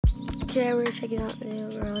Today we're checking out the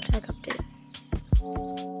new Gorilla Tag update.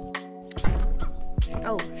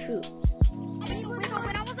 Oh shoot. When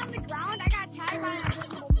I was on the ground, I got tagged by an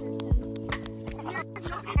invisible person.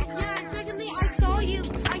 Yeah, and secondly, I saw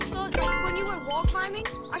like when you were wall climbing,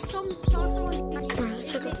 I saw someone. Alright,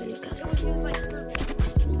 let's check out the new custom. He was like,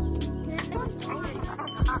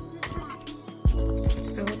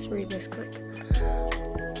 Now let's read this quick.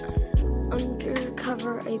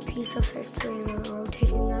 Undercover a piece of history in the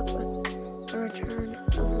rotating map with the return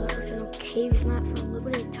of the original caves map for a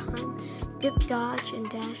limited time. Dip, dodge, and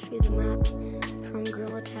dash through the map from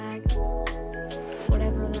Gorilla Tag,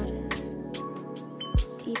 whatever that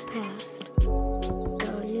is. Deep past.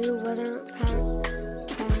 The new weather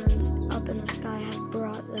patterns up in the sky have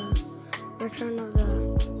brought the return of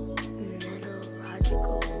the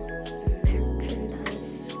meteorological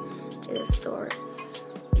merchandise to the store.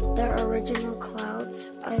 The original clouds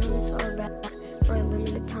items are back for a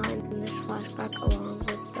limited time in this flashback, along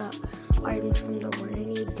with the items from the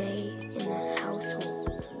rainy day in the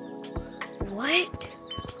household. What?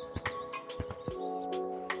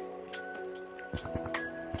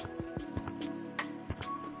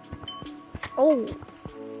 Oh,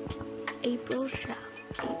 April's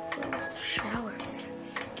showers.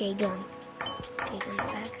 Gay gun. Gay gun's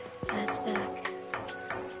back. That's back.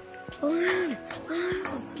 Balloon!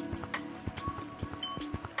 Balloon!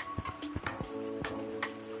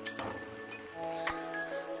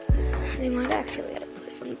 They might actually have to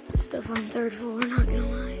put some stuff on third floor, not gonna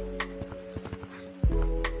lie.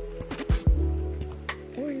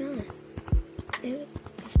 Or not. Maybe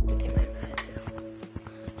I think they might have had to.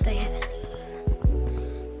 They had to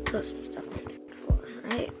put some stuff on third floor,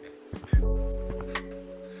 right?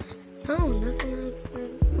 No, nothing on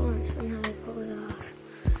third floor. Somehow they pulled it off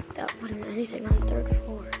without putting anything on third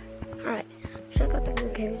floor. Alright, check out the new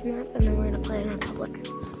caves map and then we're gonna play it on public.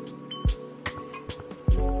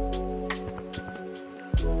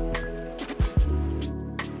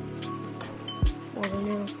 Well, the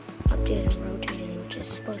new updated and rotating, which is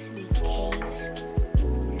supposed to be caves.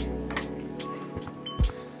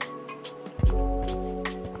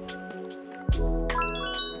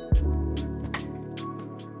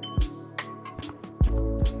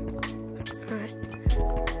 Alright.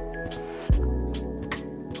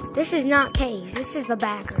 This is not caves, this is the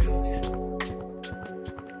back rooms.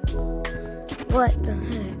 What the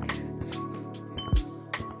heck?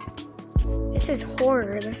 This is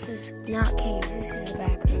horror, this is not caves, this is the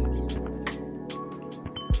back rooms.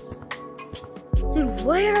 Dude,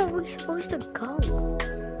 where are we supposed to go?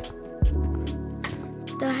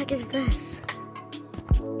 The heck is this?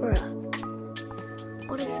 Bruh.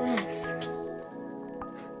 What is this?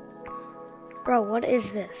 Bro, what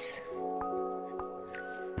is this?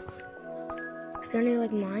 Is there any,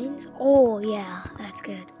 like, mines? Oh, yeah, that's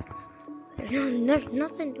good. There's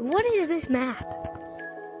nothing. What is this map?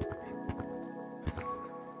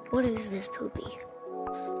 What is this poopy?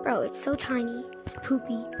 Bro, it's so tiny. It's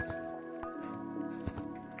poopy.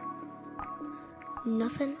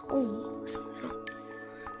 Nothing. Oh, something up.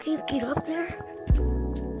 Can you get up there?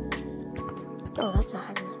 Oh, that's a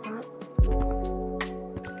hiding spot.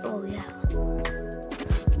 Oh, yeah.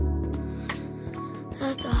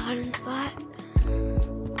 That's a hiding spot.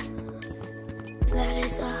 That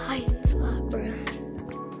is a hiding spot, bro.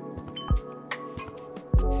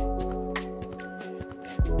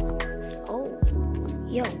 Oh,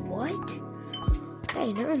 yo, what?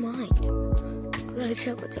 Hey, never mind. We gotta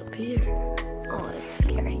check what's up here. Oh, this is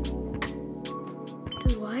scary.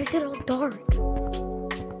 Dude, why is it all dark?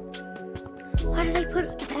 Why did they put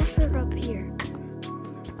effort up here?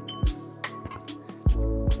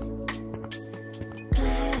 The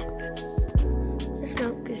heck? This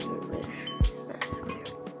map gives me weird. That's weird.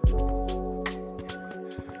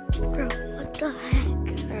 Bro, what the heck?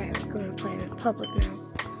 Alright, we're gonna play it in public now.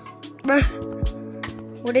 Bro,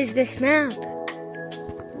 what is this map?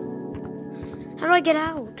 How do I get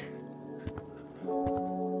out?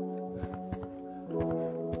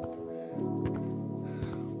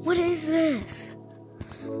 What is this?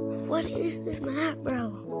 What is this map,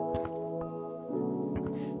 bro?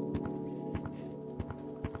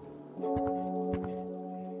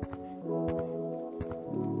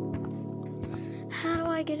 How do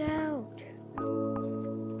I get out?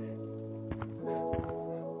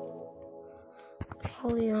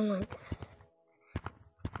 Fully unlike.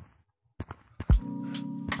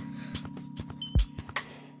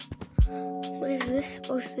 What is this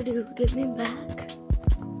supposed to do? Get me back?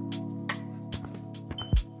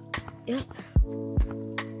 Yep.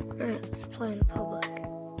 Alright, let's play in public.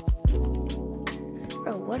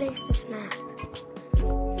 Bro, what is this map?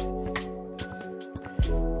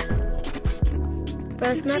 Bro,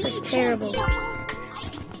 this map is terrible.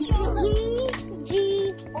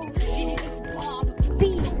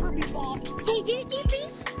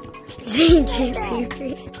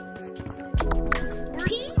 GGPP.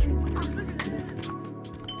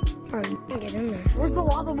 Oh, you can get in there. Where's the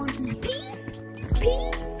lava monkey?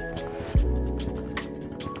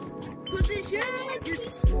 Position.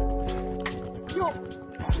 Yo.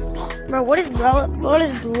 Bro, what is bloody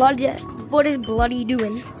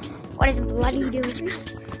doing? What is bloody doing?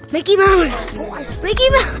 Mickey Mouse! Mickey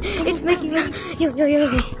Mouse! It's Mickey Mouse! Yo.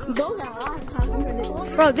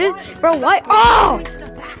 Bro, why? Oh!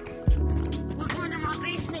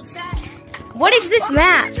 What is this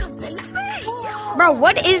map? Bro,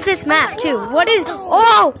 what is this map too? What is?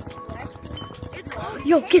 Oh!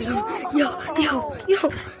 Yo, get him! Yo!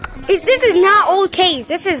 This is not old caves.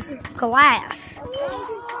 This is glass.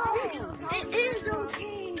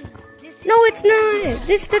 No, it's not.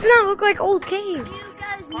 This does not look like old caves.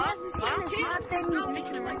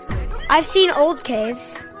 I've seen old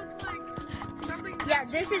caves. Yeah,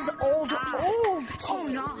 this is old. Oh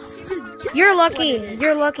no. You're lucky.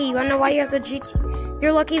 You wanna know why you have the GT?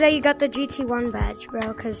 You're lucky that you got the GT1 badge,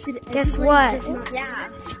 bro. Cause guess what? Yeah.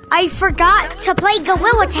 I forgot to play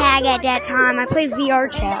Gorilla Tag at that time. I played VR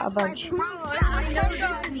chat a bunch.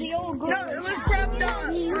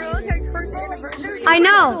 I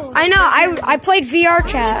know. I played VR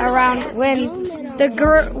chat around when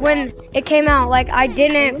it came out. Like I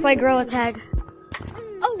didn't play Gorilla Tag.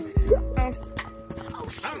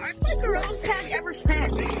 I played Gorilla Tag ever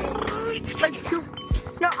since.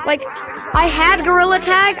 Like I had Gorilla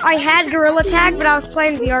Tag, but I was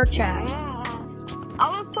playing VR chat. I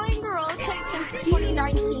was playing Gorilla Tag since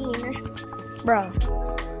 2019. Bro,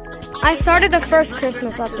 I started the first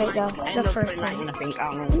Christmas update though, the first time.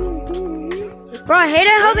 Bro, I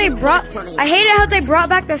hated how they brought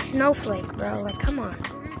back the snowflake, bro. Like, come on,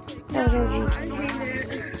 that was OG.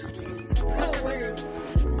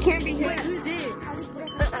 Can't be here. Who's it?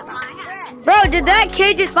 Bro, did that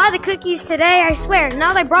kid just buy the cookies today? I swear.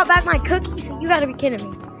 Now they brought back my cookies. You gotta be kidding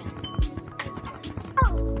me.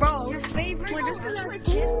 Bro, your favorite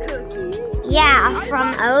kid cookie? Yeah,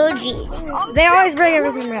 from OG. They always bring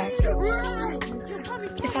everything back.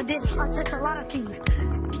 Yes, I did. That's a lot of things.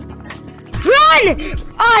 Run!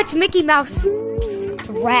 Oh, it's Mickey Mouse.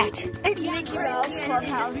 Rat. It's Mickey Mouse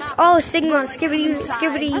Clubhouse. Oh, Sigma, skibbity.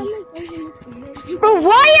 Bro,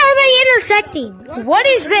 why are they intersecting? What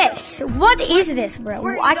is this? What is this, bro?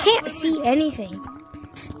 I can't see anything.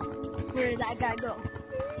 Where did that guy go?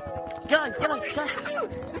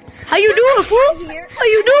 How you doing, fool? How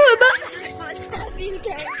you doing, man? He's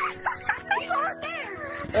right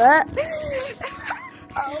there.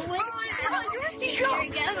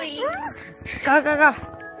 Go.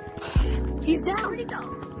 He's down. Where'd he go?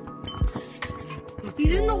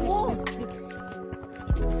 He's in the wall.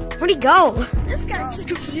 Where'd he go? This guy's guys.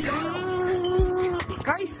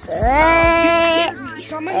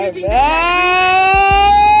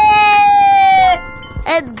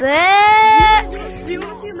 Do you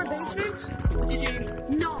want to see my basement?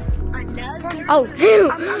 No, another. Oh,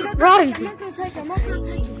 dude, run! I'm not gonna take him.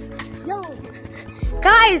 Yo,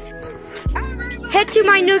 guys, head to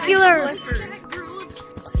my nuclear.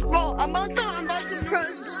 Bro, I'm about to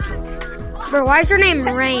press. Bro, why is her name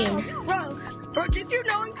Rain? Bro, did you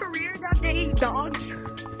know in Korea that they eat dogs?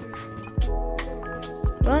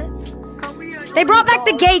 What? They brought back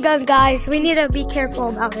the gay gun, guys. We need to be careful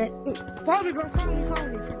about it. Follow me, bro. Follow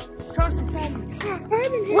me. Trust me, follow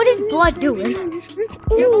me. What is blood doing?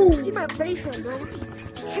 Ooh. See my basement, bro.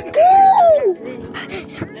 Ooh.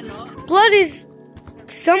 Blood is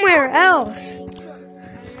somewhere else.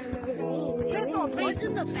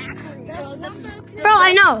 Bro,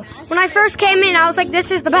 I know. When I first came in, I was like,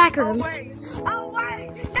 this is the back rooms. Oh,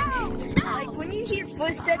 wait. No. Like, when you hear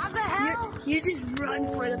footsteps, you just run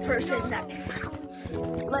for the person that...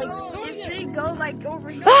 Like, if they go, like, over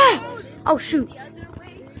here... Oh, shoot.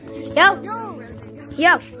 Yo.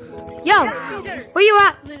 Where you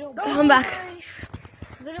at? Come back.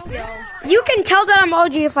 You can tell that I'm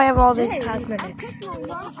OG if I have all these cosmetics.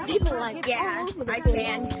 People like, yeah, I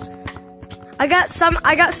can. I got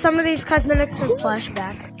some of these cosmetics from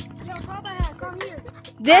Flashback.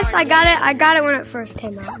 This I got it when it first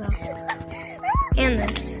came out though. And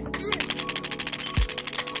this.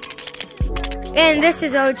 And this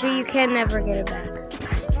is OG, you can never get it back.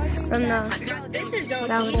 From the This is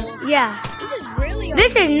OG. Yeah. This is really OG.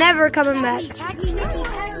 This is never coming back.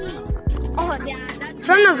 Oh, yeah, that's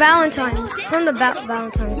From the Valentine's. From the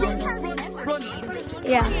Valentine's.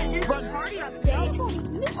 Yeah.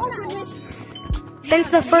 Since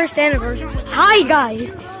the first anniversary. Hi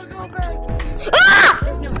guys. Ah!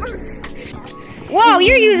 Whoa,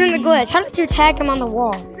 you're using the glitch. How did you tag him on the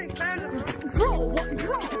wall? Bro,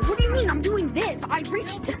 what do you mean? I'm doing this. I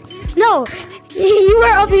reached. No, you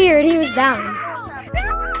were up here and he was down.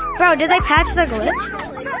 Bro, did they patch the glitch?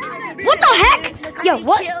 What the heck? Yo,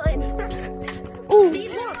 what? Ooh. See,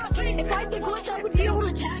 look. If I had the glitch, I would be able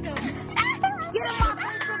to tag him. Get him up.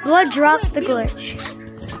 Blood dropped the glitch.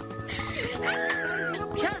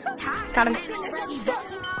 Just tag. Got him.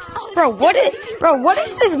 Bro, what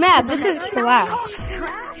is this map? This is glass.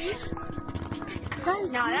 No,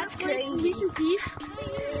 that's crazy.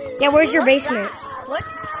 Yeah, where's your basement? What?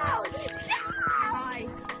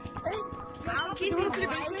 I'll give you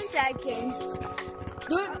 5 seconds.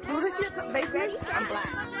 Do you see the basement? I'm black.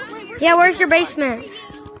 Yeah, where's your basement?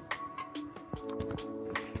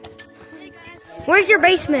 Where's your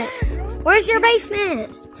basement? Where's your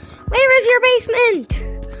basement? Where is your basement?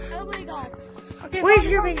 Oh my god. Where's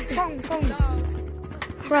your basement?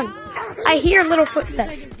 Run. I hear little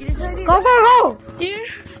footsteps. Go, go, go! Here.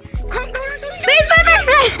 Come, go. Basement,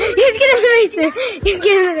 basement! He's getting in the basement. He's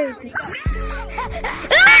getting in the basement.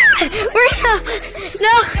 Ah!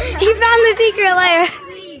 No, he found the secret lair.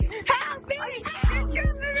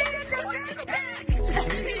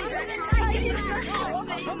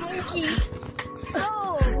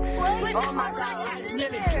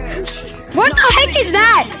 What the heck is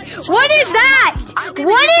that? What is that?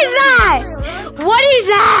 What is that? What is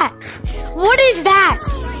that? What is that?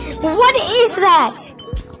 What is that?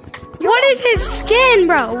 What is his skin,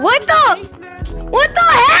 bro? What the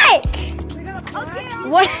heck?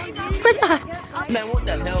 What the? Man, what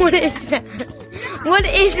the hell? What is that? What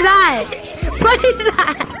is that? What is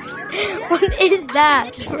that? What is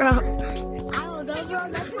that, bro? I don't know, bro.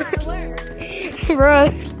 That's where I work. Bro.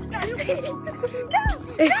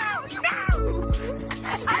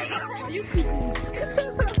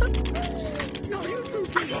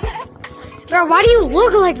 Bro, why do you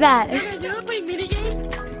look like that? Do you want to play minigames?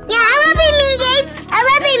 Yeah, I love playing mini games. I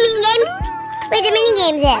love playing mini games. Where the mini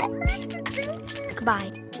games at? Goodbye.